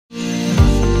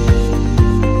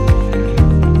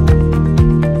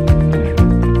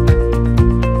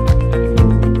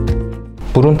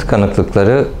Burun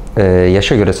tıkanıklıkları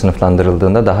yaşa göre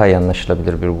sınıflandırıldığında daha iyi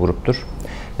anlaşılabilir bir gruptur.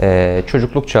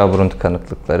 Çocukluk çağı burun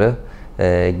tıkanıklıkları,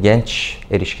 genç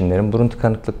erişkinlerin burun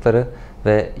tıkanıklıkları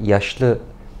ve yaşlı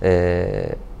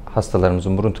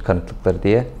hastalarımızın burun tıkanıklıkları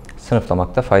diye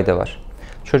sınıflamakta fayda var.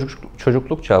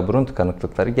 Çocukluk çağı burun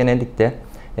tıkanıklıkları genellikle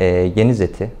geniz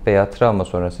eti veya travma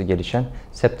sonrası gelişen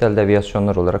septal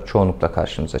deviyasyonlar olarak çoğunlukla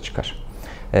karşımıza çıkar.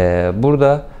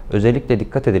 Burada özellikle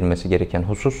dikkat edilmesi gereken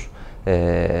husus,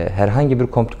 herhangi bir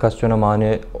komplikasyona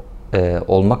mani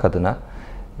olmak adına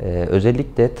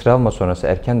özellikle travma sonrası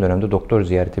erken dönemde doktor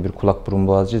ziyareti, bir kulak burun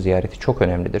boğazcı ziyareti çok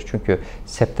önemlidir. Çünkü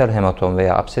septal hematom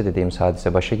veya apse dediğimiz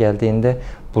hadise başa geldiğinde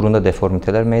burunda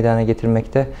deformiteler meydana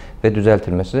getirmekte ve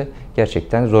düzeltilmesi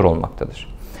gerçekten zor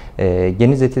olmaktadır.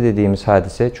 Geniz eti dediğimiz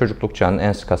hadise çocukluk çağının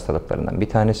en sık hastalıklarından bir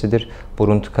tanesidir.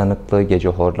 Burun tıkanıklığı, gece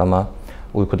horlama,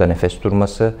 uykuda nefes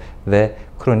durması ve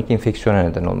kronik infeksiyona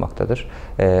neden olmaktadır.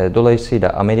 Dolayısıyla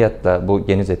ameliyatla bu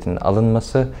geniz etinin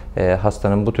alınması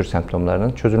hastanın bu tür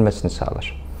semptomlarının çözülmesini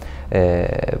sağlar.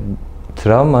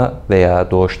 Travma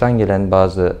veya doğuştan gelen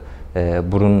bazı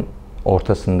burun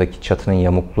ortasındaki çatının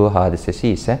yamukluğu hadisesi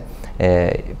ise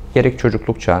gerek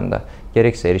çocukluk çağında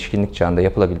gerekse erişkinlik çağında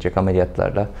yapılabilecek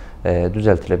ameliyatlarla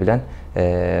düzeltilebilen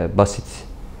basit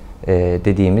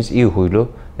dediğimiz iyi huylu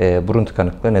burun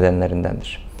tıkanıklığı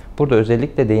nedenlerindendir. Burada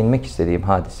özellikle değinmek istediğim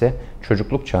hadise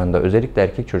çocukluk çağında özellikle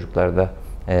erkek çocuklarda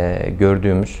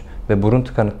gördüğümüz ve burun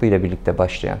tıkanıklığı ile birlikte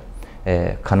başlayan,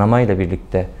 kanama ile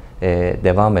birlikte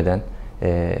devam eden,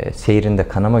 seyrinde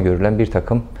kanama görülen bir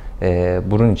takım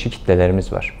burun içi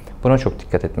kitlelerimiz var. Buna çok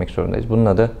dikkat etmek zorundayız. Bunun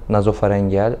adı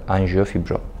nazofarengeal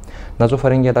anjiyofibrom.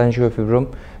 Nazofarengeal anjiyofibrom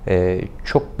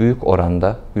çok büyük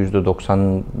oranda,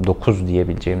 %99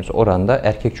 diyebileceğimiz oranda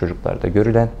erkek çocuklarda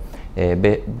görülen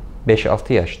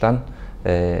 5-6 yaştan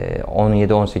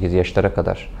 17-18 yaşlara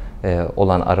kadar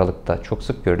olan aralıkta çok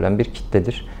sık görülen bir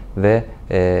kitledir ve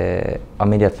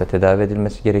ameliyatla tedavi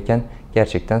edilmesi gereken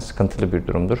gerçekten sıkıntılı bir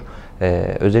durumdur.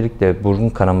 Özellikle burun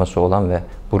kanaması olan ve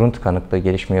burun tıkanıklığı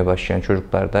gelişmeye başlayan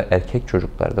çocuklarda, erkek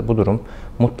çocuklarda bu durum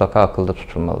mutlaka akılda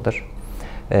tutulmalıdır.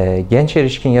 Genç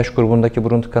erişkin yaş grubundaki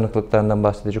burun tıkanıklıklarından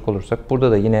bahsedecek olursak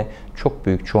burada da yine çok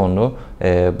büyük çoğunluğu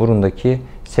burundaki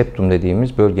septum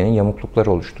dediğimiz bölgenin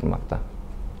yamuklukları oluşturmakta.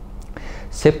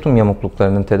 Septum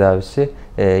yamukluklarının tedavisi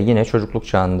yine çocukluk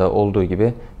çağında olduğu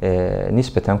gibi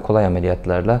nispeten kolay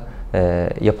ameliyatlarla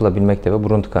yapılabilmekte ve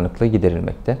burun tıkanıklığı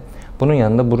giderilmekte. Bunun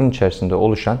yanında burun içerisinde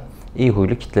oluşan iyi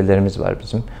huylu kitlelerimiz var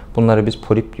bizim. Bunları biz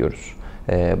polip diyoruz.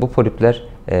 Bu polipler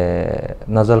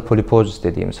nazal polipozis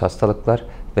dediğimiz hastalıklar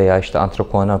veya işte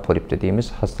antrakoanal polip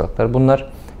dediğimiz hastalıklar.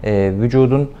 Bunlar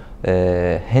vücudun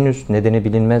henüz nedeni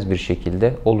bilinmez bir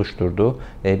şekilde oluşturduğu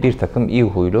bir takım iyi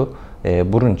huylu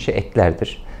burun içi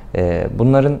etlerdir.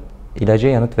 Bunların ilaca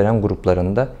yanıt veren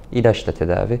gruplarında ilaçla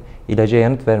tedavi, ilaca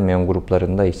yanıt vermeyen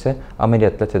gruplarında ise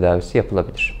ameliyatla tedavisi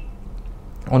yapılabilir.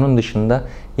 Onun dışında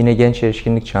yine genç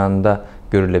erişkinlik çağında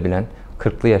görülebilen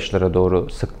 40'lı yaşlara doğru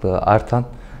sıklığı artan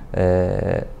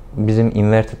bizim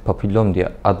inverted papillom diye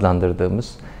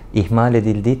adlandırdığımız ihmal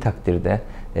edildiği takdirde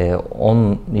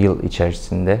 10 yıl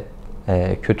içerisinde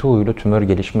kötü huylu tümör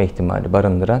gelişme ihtimali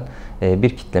barındıran bir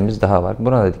kitlemiz daha var.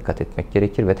 Buna da dikkat etmek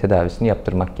gerekir ve tedavisini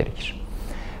yaptırmak gerekir.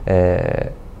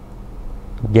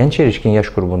 Genç erişkin yaş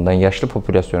grubundan yaşlı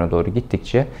popülasyona doğru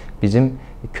gittikçe bizim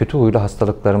kötü huylu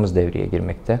hastalıklarımız devreye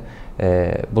girmekte.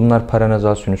 Bunlar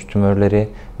paranazal sinüs tümörleri,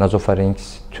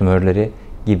 nazofarenks tümörleri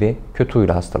gibi kötü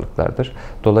huylu hastalıklardır.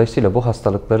 Dolayısıyla bu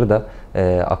hastalıkları da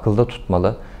akılda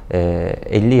tutmalı.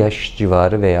 50 yaş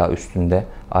civarı veya üstünde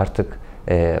artık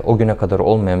o güne kadar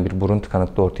olmayan bir burun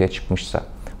tıkanıklığı ortaya çıkmışsa,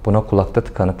 buna kulakta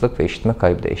tıkanıklık ve işitme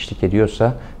kaybı da eşlik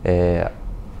ediyorsa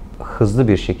hızlı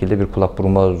bir şekilde bir kulak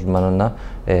burun boğaz uzmanına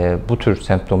bu tür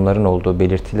semptomların olduğu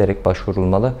belirtilerek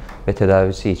başvurulmalı ve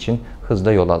tedavisi için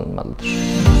hızla yol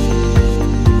alınmalıdır.